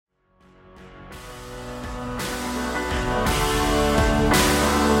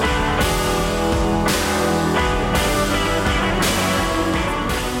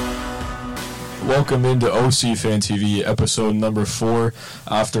welcome into OC Fan TV, episode number 4,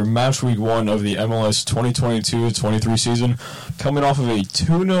 after match week 1 of the MLS 2022-23 season, coming off of a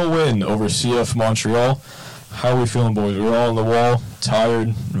 2-0 win over CF Montreal. How are we feeling, boys? We're all on the wall, tired,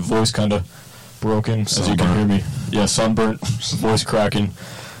 voice kind of broken, as you can hear me. Yeah, sunburnt, voice cracking.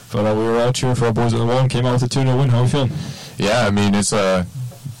 But we were all cheering for our boys on the wall and came out with a 2-0 win. How are we feeling? Yeah, I mean,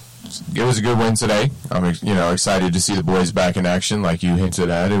 it was a good win today. I'm excited to see the boys back in action, like you hinted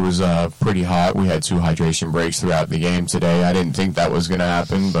at. It was pretty hot. We had 2 hydration breaks throughout the game today. I didn't think that was going to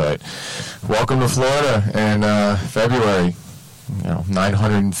happen, but welcome to Florida in February.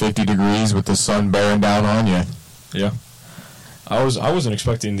 950 degrees with the sun bearing down on you. Yeah. I wasn't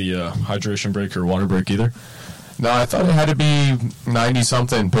expecting the hydration break or water break either. No, I thought it had to be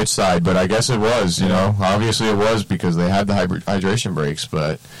 90-something pitch side, but I guess it was, Obviously it was because they had the hydration breaks,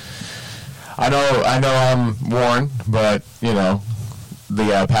 but I know I'm worn, but,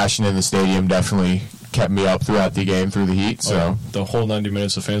 the passion in the stadium definitely kept me up throughout the game through the heat. So the whole 90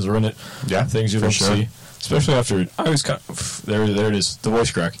 minutes the fans were in it. Yeah, things you don't see. Especially after, there it is, the voice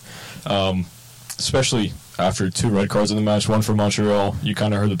crack. Especially after 2 red cards in the match, one for Montreal, you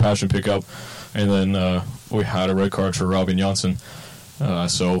kind of heard the passion pick up, and then we had a red card for Robin Janssen.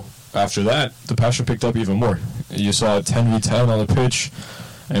 So after that, the passion picked up even more. You saw a 10v10 on the pitch,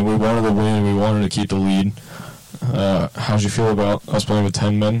 and we wanted to win, we wanted to keep the lead. How'd you feel about us playing with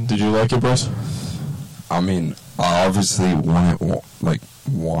 10 men? Did you like it, Bryce? I mean, I obviously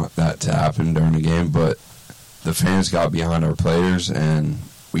want that to happen during the game, but the fans got behind our players, and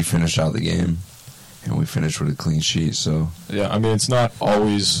we finished out the game, and we finished with a clean sheet. So yeah, I mean, it's not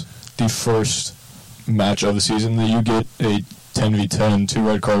always the first match of the season that you get a 10v10, 2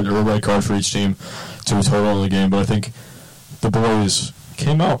 red cards, or a red card for each team, 2 total in the game. But I think the boys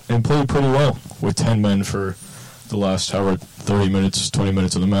came out and played pretty well with 10 men for the last 30 minutes, 20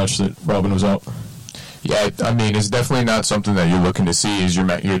 minutes of the match that Robin was out. Yeah, I mean, it's definitely not something that you're looking to see is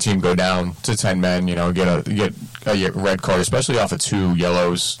your team go down to 10 men, get a red card, especially off of 2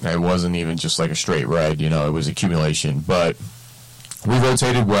 yellows. It wasn't even just like a straight red, it was accumulation. But we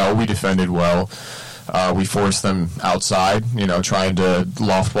rotated well, we defended well. We forced them outside, trying to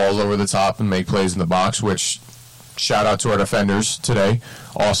loft balls over the top and make plays in the box, which shout out to our defenders today.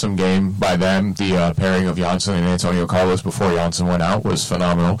 Awesome game by them. The pairing of Janssen and Antonio Carlos before Janssen went out was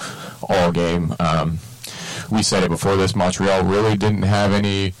phenomenal all game. We said it before this, Montreal really didn't have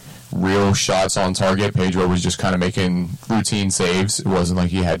any real shots on target. Pedro was just kind of making routine saves. It wasn't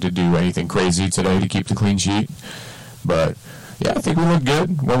like he had to do anything crazy today to keep the clean sheet. But yeah, I think we looked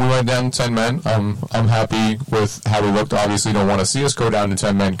good when we went down 10 men. I'm happy with how we looked. Obviously, don't want to see us go down to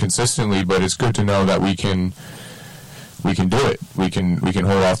 10 men consistently, but it's good to know that we can do it. We can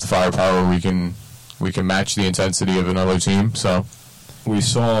hold off the firepower. We can match the intensity of another team. So we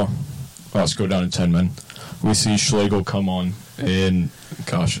saw us go down to 10 men. We see Schlegel come on, and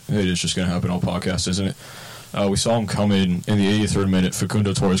gosh, it is just going to happen on podcast, isn't it? We saw him come in the 83rd minute.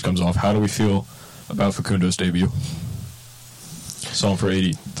 Facundo Torres comes off. How do we feel about Facundo's debut? Saw him for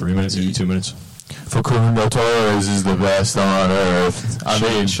 83 minutes, 82 minutes. Facundo Torres is the best on earth.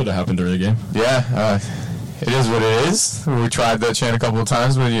 It should have happened during the game. Yeah, it is what it is. We tried that chant a couple of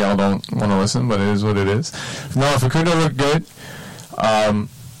times, but y'all don't want to listen, but it is what it is. No, Facundo looked good.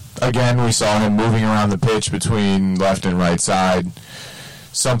 Again, we saw him moving around the pitch between left and right side.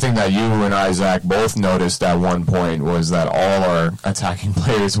 Something that you and Isaac both noticed at one point was that all our attacking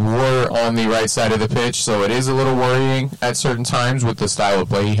players were on the right side of the pitch, so it is a little worrying at certain times with the style of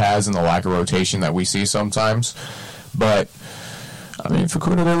play he has and the lack of rotation that we see sometimes. But, I mean,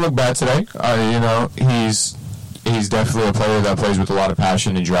 Facundo didn't look bad today. He's definitely a player that plays with a lot of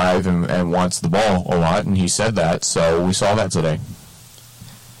passion and drive and wants the ball a lot, and he said that, so we saw that today.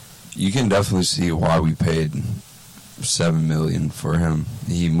 You can definitely see why we paid $7 million for him.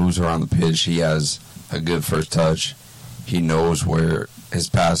 He moves around the pitch. He has a good first touch. He knows where his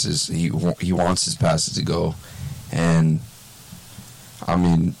passes. He wants his passes to go, and I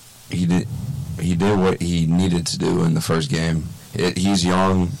mean, he did what he needed to do in the first game. He's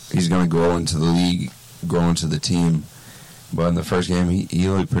young. He's going to grow into the league, grow into the team. But in the first game, he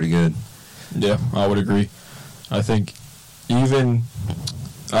looked pretty good. Yeah, I would agree. I think even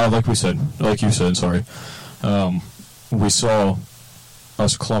like you said, we saw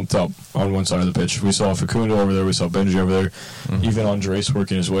us clumped up on one side of the pitch. We saw Facundo over there. We saw Benji over there. Mm-hmm. Even Andres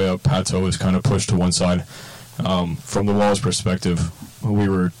working his way up. Pato was kind of pushed to one side. From the Walls' perspective, they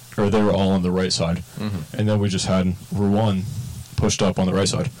were all on the right side. Mm-hmm. And then we just had Ruan pushed up on the right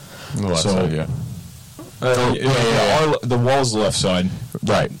side. The left side, yeah. The Walls' left side.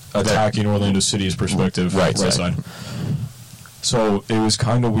 Right. Attacking Orlando City's perspective. Right side. So it was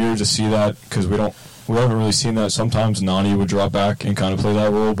kind of weird to see that because we haven't really seen that. Sometimes Nani would drop back and kind of play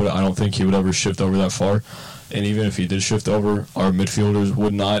that role, but I don't think he would ever shift over that far. And even if he did shift over, our midfielders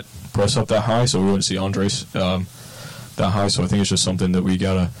would not press up that high, so we wouldn't see Andres that high. So I think it's just something that we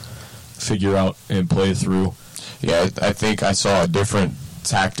gotta figure out and play through. Yeah, I think I saw a different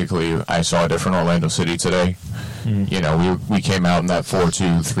Orlando City today. Mm-hmm. You know, we came out in that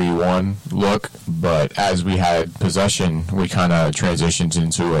 4-2-3-1 look, but as we had possession, we kind of transitioned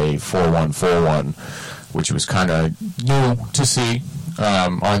into a 4-1-4-1, which was kind of new to see.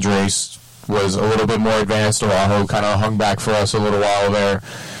 Andres was a little bit more advanced. Araujo kind of hung back for us a little while there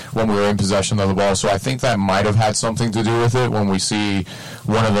when we were in possession of the ball. So I think that might have had something to do with it when we see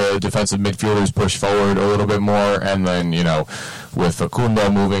one of the defensive midfielders push forward a little bit more, and then, you know, with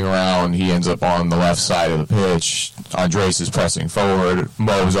Facundo moving around, he ends up on the left side of the pitch. Andres is pressing forward.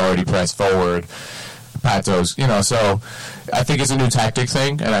 Mo's already pressed forward. Pato's, you know, so I think it's a new tactic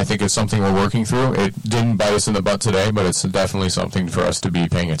thing, and I think it's something we're working through. It didn't bite us in the butt today, but it's definitely something for us to be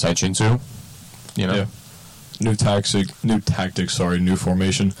paying attention to, you know. Yeah. New tactics, new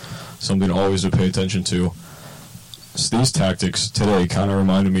formation, something always to pay attention to. So these tactics today kind of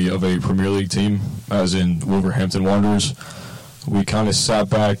reminded me of a Premier League team, as in Wolverhampton Wanderers. We kind of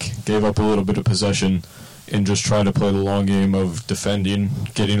sat back, gave up a little bit of possession, and just tried to play the long game of defending,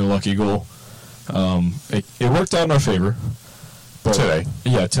 getting a lucky goal. It worked out in our favor. But today.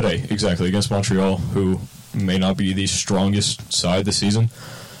 Yeah, today, exactly, against Montreal, who may not be the strongest side this season.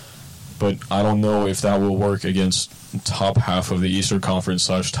 But I don't know if that will work against top half of the Eastern Conference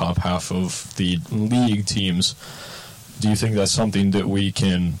 / top half of the league teams. Do you think that's something that we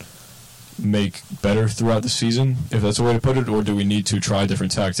can make better throughout the season, if that's a way to put it, or do we need to try a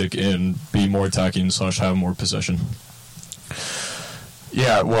different tactic and be more attacking / have more possession?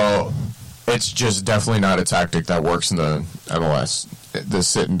 Yeah, well, it's just definitely not a tactic that works in the MLS. The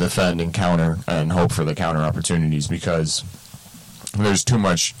sit and defend and counter and hope for the counter opportunities, because there's too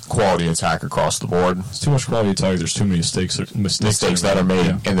much quality attack across the board. There's too much quality attack. There's too many mistakes that are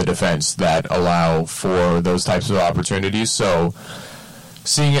made in the defense that allow for those types of opportunities. So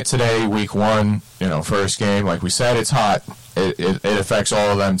seeing it today, week one, you know, first game, like we said, it's hot. It affects all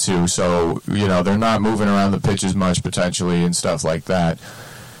of them too. So, you know, they're not moving around the pitch as much potentially and stuff like that.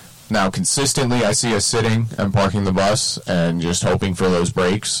 Now, consistently, I see us sitting and parking the bus and just hoping for those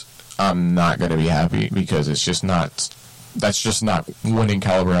breaks. I'm not going to be happy, because it's just not. That's just not winning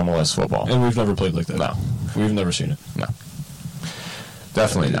caliber MLS football. And we've never played like that. No. We've never seen it. No.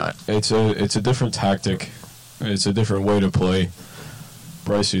 Definitely not. It's a different tactic. It's a different way to play.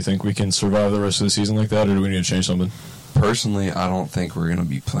 Bryce, do you think we can survive the rest of the season like that, or do we need to change something? Personally, I don't think we're going to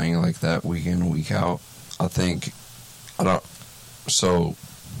be playing like that week in and week out. So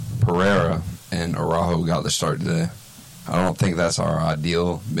Pereira and Araujo got the start today. I don't think that's our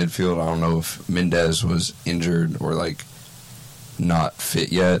ideal midfield. I don't know if Mendez was injured or, like, not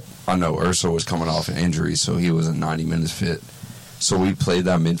fit yet. I know Urso was coming off an injury, so he wasn't 90 minutes fit. So we played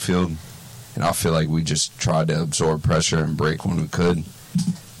that midfield, and I feel like we just tried to absorb pressure and break when we could.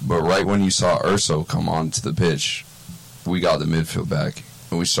 But right when you saw Urso come onto the pitch, we got the midfield back,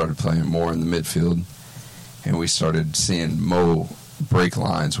 and we started playing more in the midfield, and we started seeing Mo break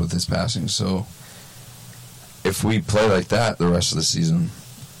lines with his passing. So if we play like that the rest of the season,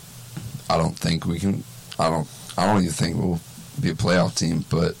 I don't think we can. I don't even think we'll be a playoff team.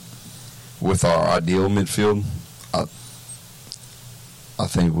 But with our ideal midfield, I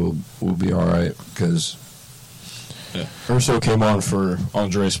think we'll be all right, because Urso came on for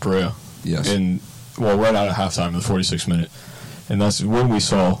Andres Pereira. Yes. Right out of halftime in the 46th minute, and that's when we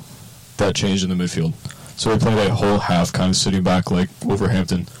saw that change in the midfield. So we played a whole half kind of sitting back like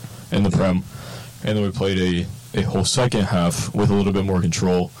Wolverhampton in the Prem, and then we played a whole second half with a little bit more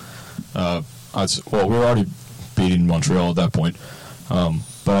control. We were already beating Montreal at that point,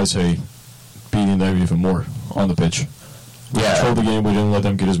 but I'd say beating them even more on the pitch. We controlled the game. We didn't let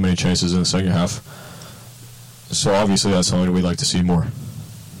them get as many chances in the second half. So obviously that's something we'd like to see more.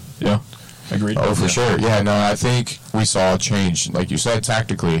 Yeah? Agreed? Oh, for sure. Yeah, no, I think we saw a change, like you said,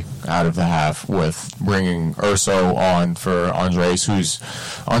 tactically out of the half with bringing Urso on for Andres,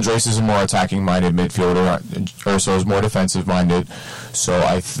 Andres is a more attacking-minded midfielder. Urso is more defensive-minded. So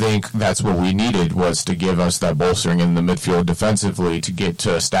I think that's what we needed, was to give us that bolstering in the midfield defensively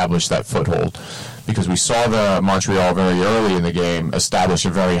to establish that foothold. Because we saw the Montreal very early in the game establish a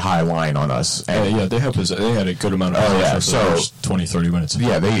very high line on us. And they had a good amount of possession for the first 20, 30 minutes.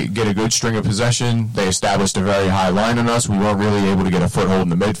 Yeah, they get a good string of possession. They established a very high line on us. We weren't really able to get a foothold in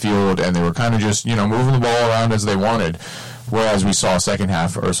the midfield, and they were kind of just, moving the ball around as they wanted. Whereas we saw second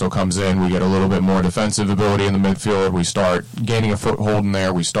half, Urso comes in, we get a little bit more defensive ability in the midfield, we start gaining a foothold in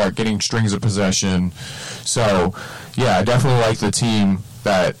there, we start getting strings of possession. So, yeah, I definitely like the team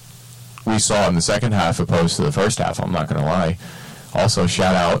that we saw in the second half opposed to the first half, I'm not going to lie. Also,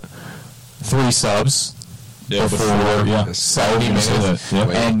 shout out 3 subs before 70 minutes. Yep.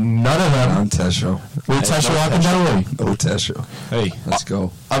 And none of them... On Tesho. With Tesho Akindele. No Tesho. Hey, let's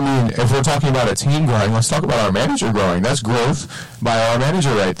go. I mean, if we're talking about a team growing, let's talk about our manager growing. That's growth by our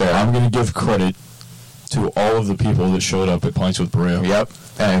manager right there. I'm going to give credit to all of the people that showed up at Pints with Brea. Yep,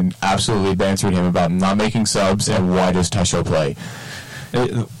 and absolutely bantered him about not making subs and why does Tesho play.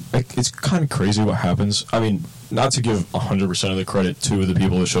 It's kind of crazy what happens. I mean, not to give 100% of the credit to the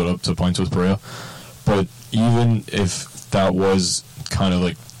people that showed up to Pints with Brea, but even if that was kind of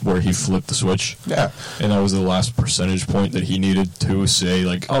like where he flipped the switch, and that was the last percentage point that he needed to say,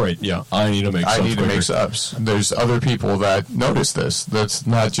 like, all right, yeah, I need to make subs. There's other people that notice this. That's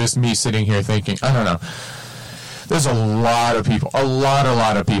not just me sitting here thinking, I don't know. There's a lot of people, a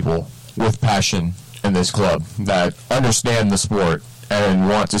lot of people with passion in this club that understand the sport and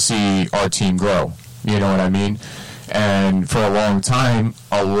want to see our team grow. You know what I mean? And for a long time,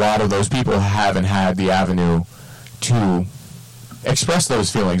 a lot of those people haven't had the avenue to express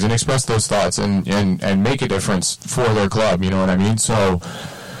those feelings and express those thoughts and make a difference for their club. You know what I mean? So,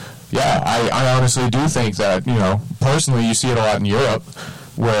 yeah, I honestly do think that, you know, personally, you see it a lot in Europe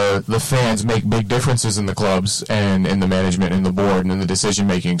where the fans make big differences in the clubs and in the management and the board and in the decision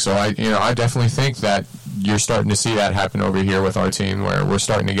making. So I definitely think that you're starting to see that happen over here with our team, where we're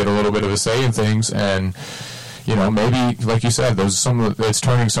starting to get a little bit of a say in things. And, you know, maybe, like you said, it's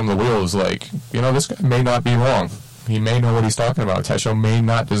turning some of the wheels. Like, you know, this guy may not be wrong. He may know what he's talking about. Tesho may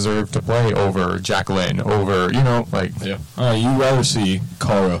not deserve to play over Jacqueline, over, you know, like... Yeah. You'd rather see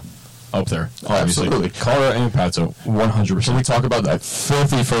Kara up there, obviously. Absolutely. Kara and Pato, 100%. Can we talk about that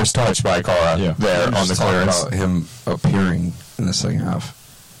filthy first touch by Kara there on the clearance? About him appearing in the second half.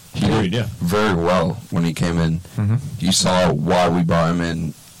 He did very well when he came in. Mm-hmm. You saw why we brought him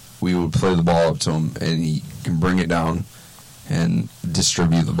in. We would play the ball up to him, and he can bring it down and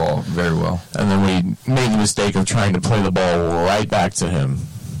distribute the ball very well. And then we made the mistake of trying to play the ball right back to him,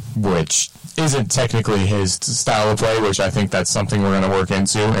 which isn't technically his style of play, which I think that's something we're going to work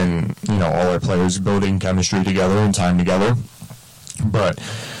into, and, you know, all our players building chemistry together and time together. But,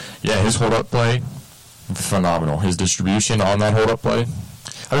 yeah, his hold-up play, phenomenal. His distribution on that hold-up play,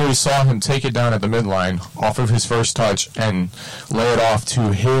 I mean, we saw him take it down at the midline off of his first touch and lay it off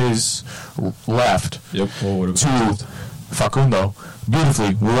to his left to Facundo.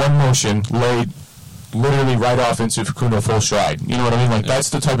 Beautifully, one motion, laid literally right off into Facundo full stride. You know what I mean? Like, that's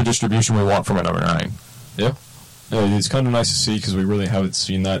the type of distribution we want from a number 9. Yeah. It's kind of nice to see because we really haven't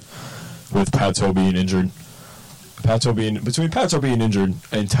seen that with Pato being injured. Between Pato being injured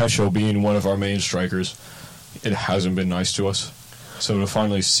and Tesho being one of our main strikers, it hasn't been nice to us. So to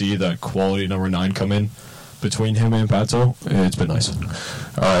finally see that quality number 9 come in between him and Pato, it's been nice.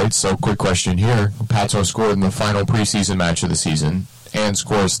 All right, so quick question here. Pato scored in the final preseason match of the season and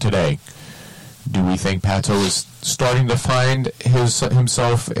scores today. Do we think Pato is starting to find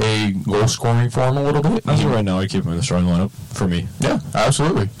himself a goal-scoring form a little bit? As of right now, I keep him in the starting lineup for me. Yeah,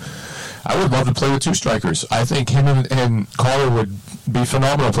 absolutely. I would love to play with 2 strikers. I think him and Carter would be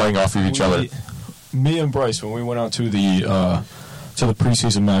phenomenal playing off of each other. Me and Bryce, when we went out to the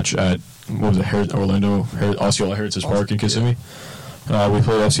preseason match at, what was it, Osceola Heritage Park in Kissimmee. We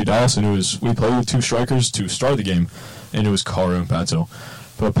played FC Dallas, and we played with 2 strikers to start the game, and it was Kara and Pato.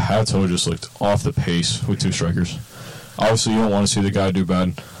 But Pato just looked off the pace with 2 strikers. Obviously, you don't want to see the guy do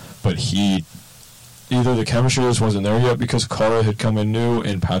bad, but either the chemistry just wasn't there yet because Kara had come in new,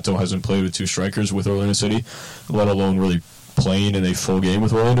 and Pato hasn't played with 2 strikers with Orlando City, let alone really playing in a full game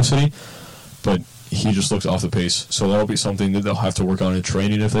with Orlando City. But he just looks off the pace. So that'll be something that they'll have to work on in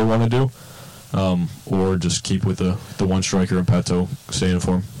training if they want to do. Or just keep with the 1 striker and Pato stay in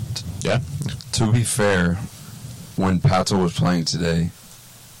form. Yeah. To be fair, when Pato was playing today,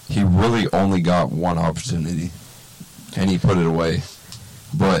 he really only got 1 opportunity, and he put it away.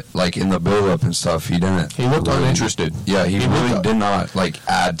 But, like, in the build-up and stuff, he didn't. He looked uninterested. Yeah, he really did not, like,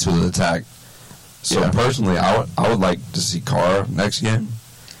 add to the attack. So, personally, I would like to see Kara next game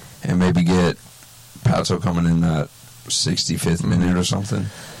and maybe get Pato coming in that 65th minute or something.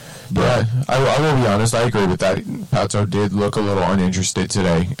 But I will be honest, I agree with that. Pato did look a little uninterested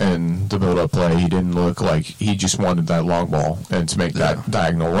today in the build-up play. He didn't look like he just wanted that long ball and to make that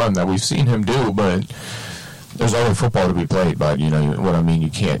diagonal run that we've seen him do, but there's other football to be played. But, you know what I mean? You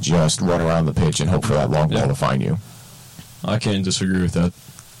can't just run around the pitch and hope for that long ball to find you. I can't disagree with that.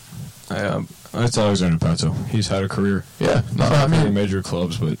 It's Alexander Pato. He's had a career. Yeah, no, I mean, major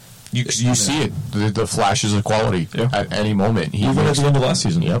clubs, but you see it, the flashes of quality at any moment. Even at the end of last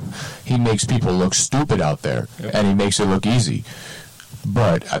season. Yep. He makes people look stupid out there, and he makes it look easy.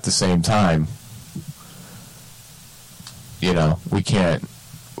 But at the same time, you know, we can't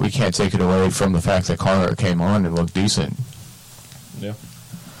take it away from the fact that Carter came on and looked decent. Yeah.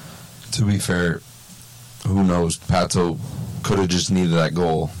 To be fair, who knows? Pato could have just needed that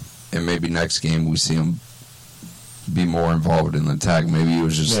goal, and maybe next game we see him be more involved in the attack. Maybe he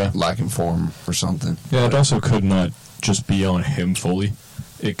was just lacking form or something. Yeah, it also could not just be on him fully.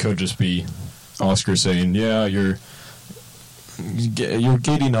 It could just be Oscar saying, "Yeah, you're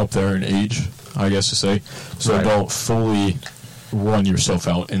getting up there in age, I guess to say. So don't fully run yourself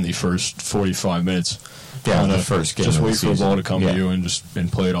out in the first 45 minutes. Yeah, the first game. Just of wait the for the season. ball to come to you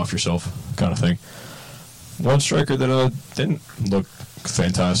and play it off yourself, kind of thing." One striker that didn't look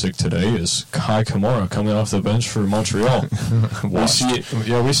fantastic today is Kai Kamara coming off the bench for Montreal.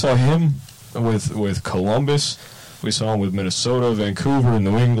 we saw him with Columbus. We saw him with Minnesota, Vancouver,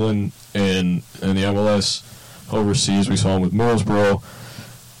 New England, and the MLS. Overseas, we saw him with Middlesbrough.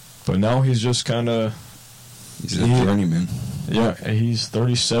 But now he's just kind of... He's a journeyman. Yeah, he's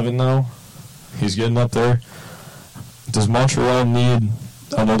 37 now. He's getting up there. Does Montreal need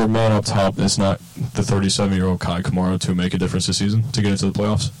another man up top that's not the 37-year-old Kai Kamara to make a difference this season, to get into the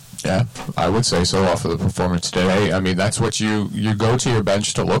playoffs? Yeah, I would say so off of the performance today. I mean, that's what you go to your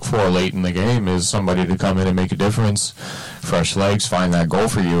bench to look for late in the game, is somebody to come in and make a difference. Fresh legs, find that goal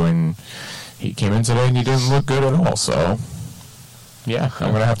for you, and he came in today and he didn't look good at all. So, yeah, I'm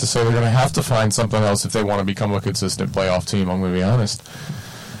going to have to say they're going to have to find something else if they want to become a consistent playoff team, I'm going to be honest.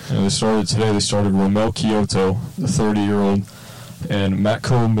 They started Romel Kyoto, the 30-year-old, and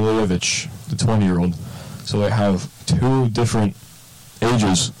Matko Miljevic, the 20-year-old. So they have two different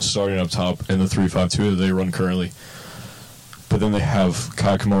ages starting up top in the 3-5-2 that they run currently. But then they have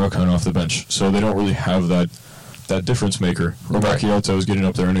Kai Kamara coming off the bench. So they don't really have that difference maker. Romel Kyoto is getting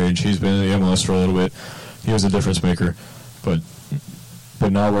up there in age. He's been in the MLS for a little bit. He was a difference maker. But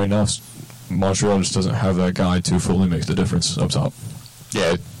now, right now, Montreal just doesn't have that guy to fully make the difference up top.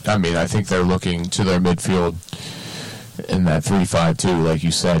 Yeah, I mean, I think they're looking to their midfield in that 3-5-2, like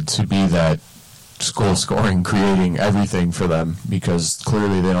you said, to be that goal scoring, creating everything for them, because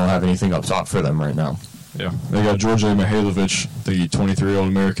clearly they don't have anything up top for them right now. Yeah, they got George Mihailovic, the 23-year-old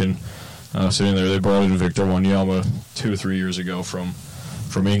American, sitting there. They brought in Victor Wanyama 2 or 3 years ago from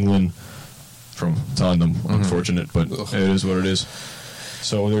England, from Tottenham. Unfortunate, but it is what it is.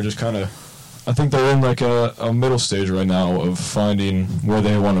 So they're just kind of, I think they're in like a middle stage right now of finding where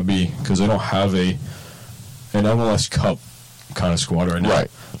they want to be, because they don't have an MLS Cup kind of squad right now.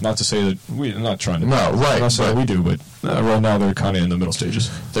 Right. Not to say that we're not trying to. No, right. Not saying we do, but right now they're kind of in the middle stages.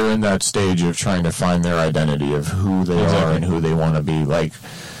 They're in that stage of trying to find their identity of who they are and who they want to be. Like,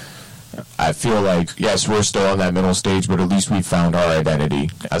 I feel like, yes, we're still on that middle stage, but at least we found our identity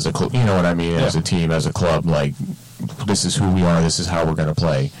as a club. You know what I mean? As a team, as a club. Like, this is who we are. This is how we're going to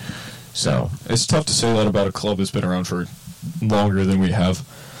play. So it's tough to say that about a club that's been around for longer than we have.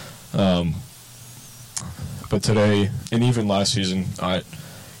 But today, and even last season,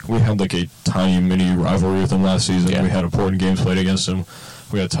 we had like a tiny mini rivalry with them last season. Yeah. We had important games played against them.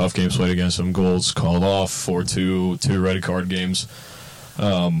 We had tough games played against them. Goals called off, 4-2, 2 red card games.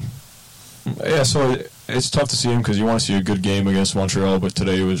 So it's tough to see them because you want to see a good game against Montreal, but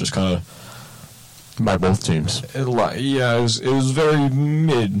today it was just kind of by both teams. It was very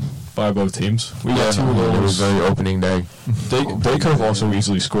mid by both teams. We got 2 goals. It was very opening day. They could have also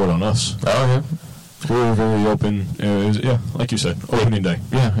easily scored on us. Oh yeah. We were very open. It was, like you said, opening day.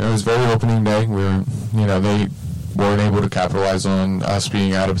 Yeah, it was very opening day. They weren't able to capitalize on us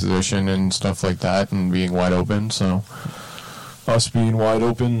being out of position and stuff like that and being wide open. So us being wide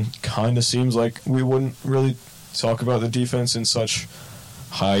open kind of seems like we wouldn't really talk about the defense in such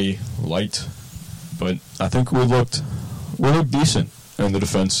high light. But I think we looked decent in the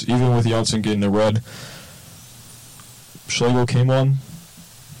defense, even with Janssen getting a red. Schlegel came on.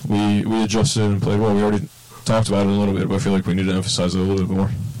 We adjusted and played well. We already talked about it a little bit, but I feel like we need to emphasize it a little bit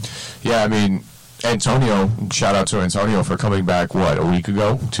more. Yeah, I mean, Antonio, shout out to Antonio for coming back, 2 weeks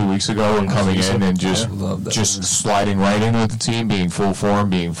ago, and coming in and just sliding right in with the team, being full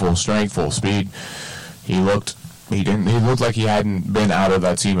form, being full strength, full speed. He looked like he hadn't been out of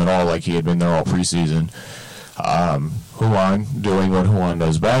that team at all, like he had been there all preseason. Juan doing what Juan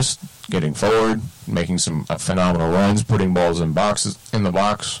does best, getting forward, making some phenomenal runs, putting balls in the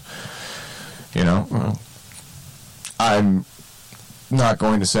box. I'm not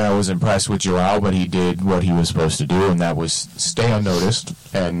going to say I was impressed with Joao, but he did what he was supposed to do, and that was stay unnoticed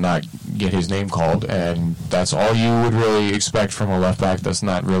and not get his name called, and that's all you would really expect from a left back that's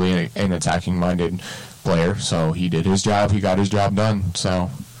not really an attacking-minded player. So he did his job. He got his job done. So,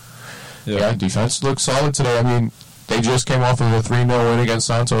 yeah, defense looked solid today. I mean, they just came off of a 3-0 win against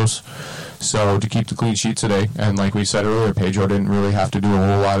Santos. So to keep the clean sheet today, and like we said earlier, Pedro didn't really have to do a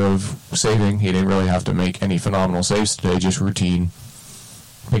whole lot of saving. He didn't really have to make any phenomenal saves today, just routine,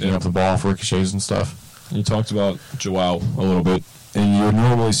 picking up the ball off ricochets and stuff. You talked about Joao a little bit, and you would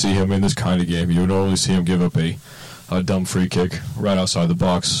normally see him in this kind of game. You would normally see him give up a dumb free kick right outside the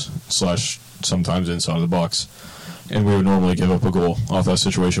box / sometimes inside of the box, and we would normally give up a goal off that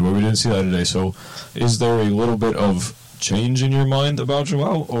situation, but we didn't see that today. So is there a little bit of change in your mind about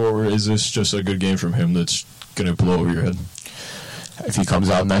Joao, or is this just a good game from him that's going to blow over your head? If he comes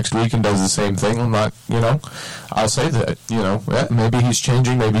out next week and does the same thing, I'm not, I'll say that, maybe he's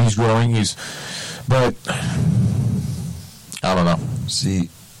changing, maybe he's growing, but I don't know. See,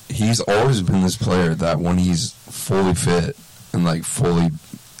 he's always been this player that when he's fully fit and like fully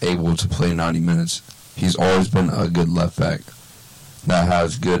able to play 90 minutes, he's always been a good left back that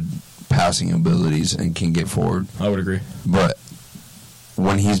has good passing abilities and can get forward. I would agree. But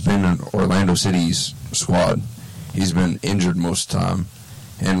when he's been in Orlando City's squad, he's been injured most of the time.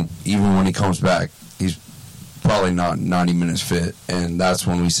 And even when he comes back, he's probably not 90 minutes fit. And that's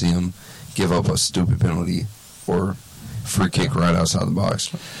when we see him give up a stupid penalty or free kick right outside the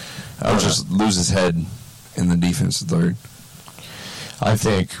box. Or just lose his head in the defensive third. I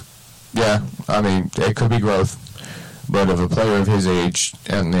think, it could be growth. But of a player of his age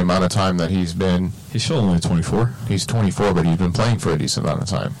and the amount of time that he's been... He's still only 24. He's 24, but he's been playing for a decent amount of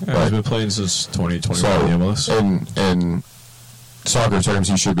time. Yeah, he's been playing since 2021 in the MLS. In soccer terms,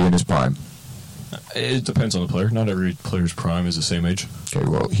 he should be in his prime. It depends on the player. Not every player's prime is the same age. Okay,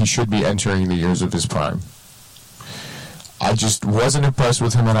 well, he should be entering the years of his prime. I just wasn't impressed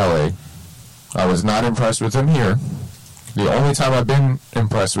with him in LA. I was not impressed with him here. The only time I've been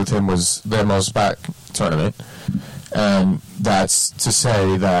impressed with him was the MLS back tournament. And that's to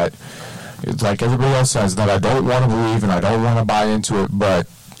say that, like everybody else says, that I don't want to believe and I don't want to buy into it, but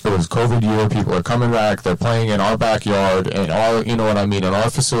it was COVID year, people are coming back, they're playing in our backyard, and our, in our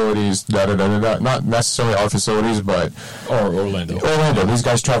facilities, not necessarily our facilities, but... Or Orlando. These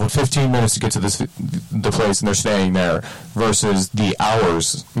guys traveled 15 minutes to get to the place, and they're staying there, versus the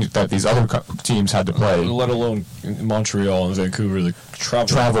hours that these other teams had to play. Let alone Montreal and Vancouver, the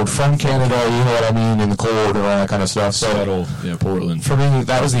traveled from Canada, you know what I mean, in the cold and all that kind of stuff. Seattle, Portland. For me,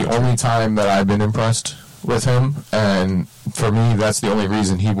 that was the only time that I've been impressed with him, and for me, that's the only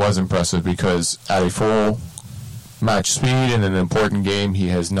reason he was impressive, because at a full match speed in an important game, he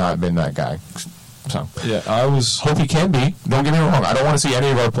has not been that guy. So, hope he can be. Don't get me wrong. I don't want to see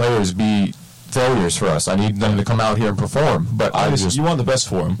any of our players be failures for us. I need them to come out here and perform. But you want the best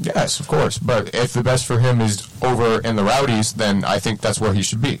for him. Yes, of course. But if the best for him is over in the Rowdies, then I think that's where he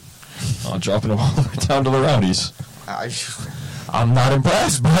should be. Dropping him all the way down to the Rowdies. I'm not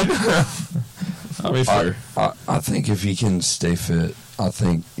impressed, but... I think if he can stay fit, I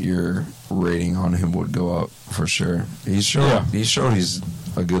think your rating on him would go up for sure. He showed he's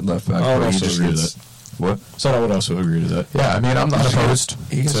a good left back. I would also agree to that. What? So I would also agree to that. Yeah, I mean, I'm not opposed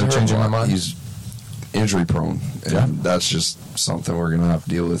to changing my mind. He's injury prone, and that's just something we're going to have to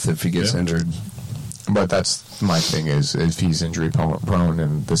deal with if he gets injured. But that's my thing is, if he's injury prone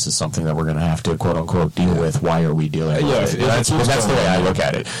and this is something that we're going to have to, quote unquote, deal with, why are we dealing with it? That's the way I look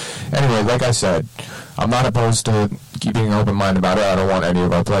at it. Anyway, like I said, I'm not opposed to keeping an open mind about it. I don't want any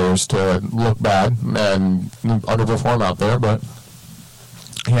of our players to look bad and underperform out there, but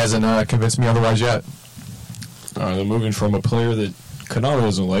he hasn't convinced me otherwise yet. All right, then moving from a player that Canaro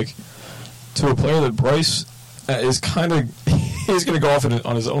doesn't like to a player that Bryce is kind of... He's going to go off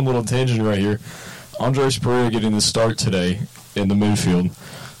on his own little tangent right here. Andres Pereira getting the start today in the midfield,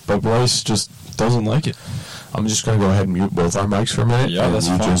 but Bryce just doesn't like it. I'm just going to go ahead and mute both our mics for a minute. Yeah, that's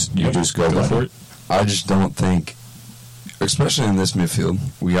fine. You just go for it. I just don't think, especially in this midfield,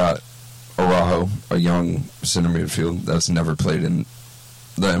 we got Araujo, a young center midfield that's never played in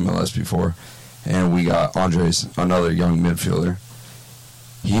the MLS before, and we got Andres, another young midfielder.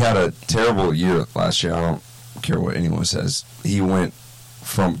 He had a terrible year last year. I don't care what anyone says. He went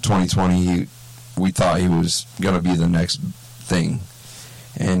from 2020, we thought he was going to be the next thing,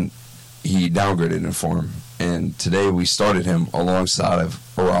 and he downgraded in form. And today we started him alongside of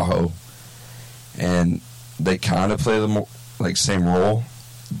Araujo, and they kind of play the same role,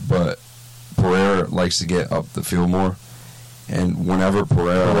 but Pereira likes to get up the field more. And whenever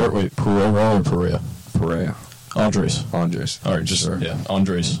Pereira... Wait, Pereira or Pereira? Pereira. Andres. All right,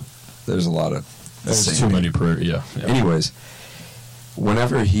 Andres. There's a lot of... There's too many Pereira, yeah. Anyways,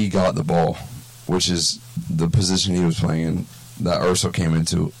 whenever he got the ball, which is the position he was playing in, that Urso came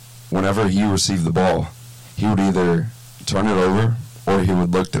into, whenever he received the ball, he would either turn it over or he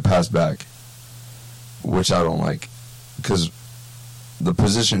would look to pass back, which I don't like. Because the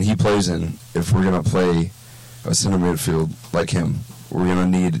position he plays in, if we're going to play a center midfield like him, we're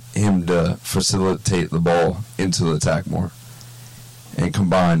going to need him to facilitate the ball into the attack more and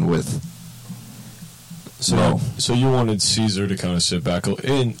combine with... So you wanted Caesar to kind of sit back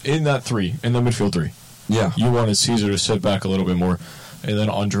in that three, in the midfield three. Yeah. You wanted Caesar to sit back a little bit more, and then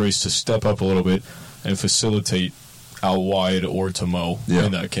Andres to step up a little bit and facilitate out wide or to Mo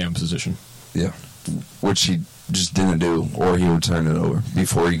in that cam position. Yeah. Which he just didn't do, or he would turn it over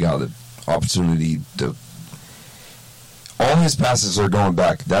before he got the opportunity to... All his passes are going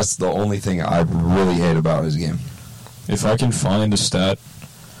back. That's the only thing I really hate about his game. If I can find a stat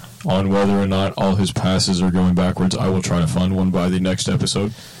on whether or not all his passes are going backwards, I will try to find one by the next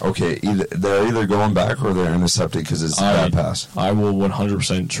episode. Okay, they're either going back or they're intercepted because it's a bad pass. I will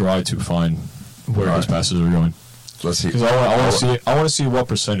 100% try to find where his passes are going. Let's see. Because I want to see what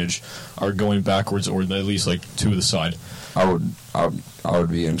percentage are going backwards or at least like to the side. I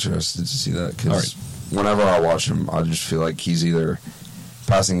would be interested to see that because whenever I watch him, I just feel like he's either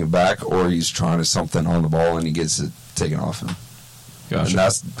passing it back or he's trying to something on the ball and he gets it taken off him. Gotcha. And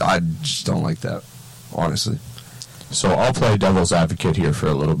I just don't like that, honestly. So I'll play devil's advocate here for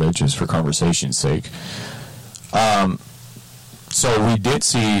a little bit, just for conversation's sake. So we did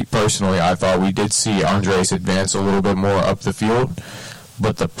see, personally, I thought we did see Andres advance a little bit more up the field.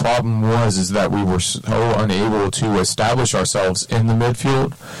 But the problem is that we were so unable to establish ourselves in the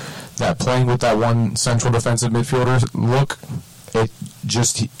midfield that playing with that one central defensive midfielder look,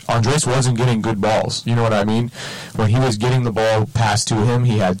 Andres wasn't getting good balls. You know what I mean? When he was getting the ball passed to him,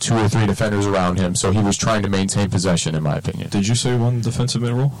 he had 2 or 3 defenders around him, so he was trying to maintain possession, in my opinion. Did you say one defensive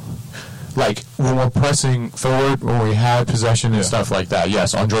mid role? Like, when we're pressing forward, when we had possession and stuff like that,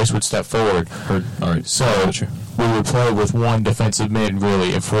 yes, Andres would step forward. All right. So we would play with one defensive mid, really,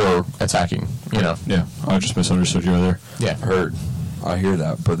 if we're attacking, you know. Yeah, I just misunderstood you there. Yeah. Heard. I hear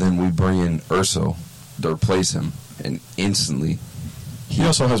that. But then we bring in Urso to replace him, and instantly... He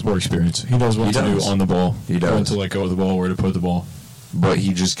also has more experience. He knows what to do on the ball. He does. When to let go of the ball, where to put the ball. But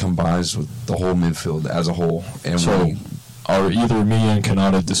he just combines with the whole midfield as a whole. And so, are either me and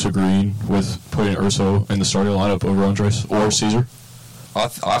Kanata disagreeing with putting Urso in the starting lineup over Andres or Caesar? I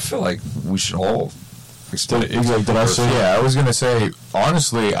feel like we should all expect... Did I say? Yeah, I was going to say,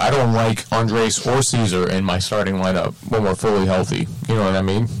 honestly, I don't like Andres or Caesar in my starting lineup when we're fully healthy. You know what I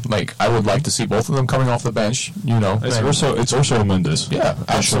mean? Like, I would like to see both of them coming off the bench, you know. It's Urso Mendes. Yeah,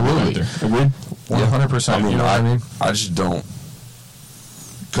 absolutely. Agreed? 100%. I mean, you know what I mean? I just don't...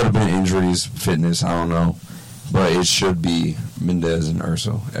 Could have been injuries, fitness, I don't know. But it should be Mendez and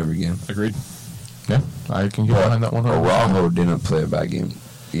Urso every game. Agreed. Yeah, I can get behind that one. Araujo didn't play a bad game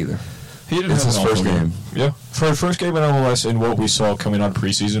either. It's his first game. Yeah. For the first game in MLS and what we saw coming out of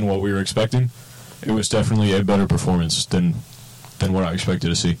preseason, what we were expecting, it was definitely a better performance than what I expected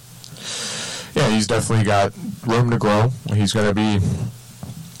to see. Yeah, he's definitely got room to grow. I think he's going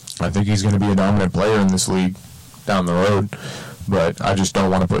to be a dominant player in this league down the road. But I just don't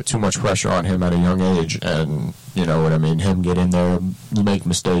want to put too much pressure on him at a young age. And, you know what I mean, him get in there, make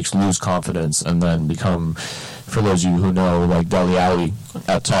mistakes, lose confidence, and then become, for those of you who know, like Dele Alli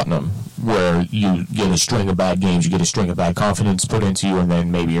at Tottenham, where you get a string of bad games, you get a string of bad confidence put into you, and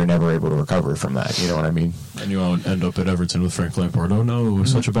then maybe you're never able to recover from that. You know what I mean? And you won't end up at Everton with Frank Lampard. Oh, no, it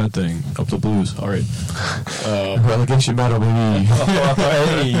was such a bad thing. Up the Blues. All right. Relegation battle, baby.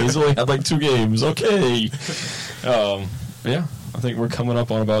 Hey, he's only had like 2 games. Okay. Yeah, I think we're coming up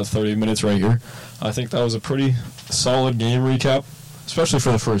on about 30 minutes right here. I think that was a pretty solid game recap, especially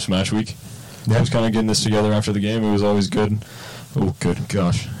for the first match week. I was kind of getting this together after the game. It was always good. Oh, good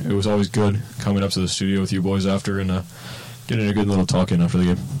gosh. It was always good coming up to the studio with you boys after and getting a good little talk in after the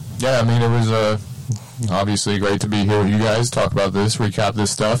game. Yeah, I mean, it was obviously great to be here with you guys, talk about this, recap this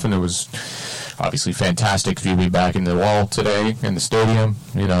stuff, and it was obviously fantastic for you to be back in the wall today in the stadium.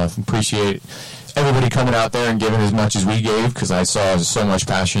 You know, I appreciate everybody coming out there and giving as much as we gave, because I saw so much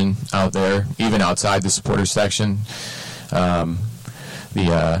passion out there, even outside the supporters section. The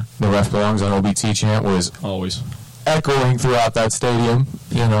ref belongs on OBT chant was always echoing throughout that stadium,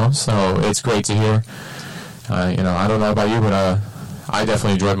 you know, so it's great to hear. You know, I don't know about you, but I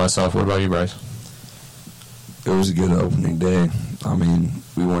definitely enjoyed myself. What about you, Bryce? It was a good opening day. I mean,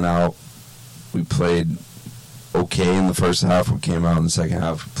 we went out, we played okay in the first half. We came out in the second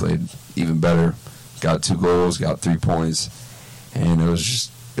half, we played even better. Got 2 goals, got 3 points, and it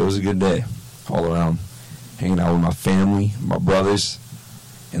was a good day all around. hanging out with my family, my brothers,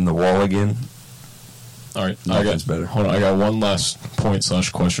 in the wall again. All right, Nothing's better. Hold on, I got one last point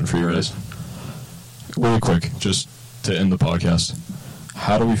 / question for you guys. Really quick, just to end the podcast.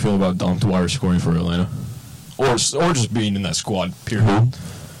 How do we feel about Dom Dwyer scoring for Atlanta? Or just being in that squad, period? Who?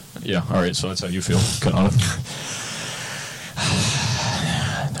 Yeah, all right, so that's how you feel, Kanata.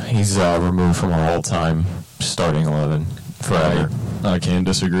 He's removed from our all-time starting 11 forever. I can't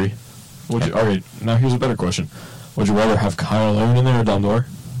disagree. All right, now here's a better question. Would you rather have Kyle Aaron in there or Dom Dwyer?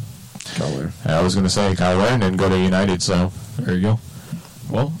 Kyle Aaron. I was going to say Kyle Aaron didn't go to United, so There you go.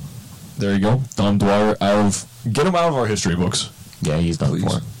 Well, there you go. Dom Dwyer get him out of our history books. yeah, he's done Please.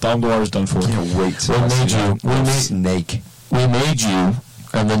 for. Dom Dwyer's done for. Can't wait till We I made see you. that We made- snake. We made you,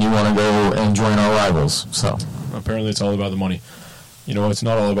 and then you want to go and join our rivals. So Apparently, it's all about the money. You know, it's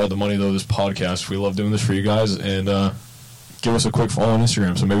not all about the money, though, this podcast. We love doing this for you guys, and give us a quick follow on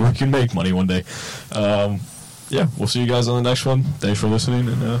Instagram so maybe we can make money one day. Yeah, we'll see you guys on the next one. Thanks for listening,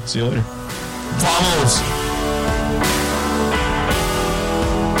 and see you later. Vamos!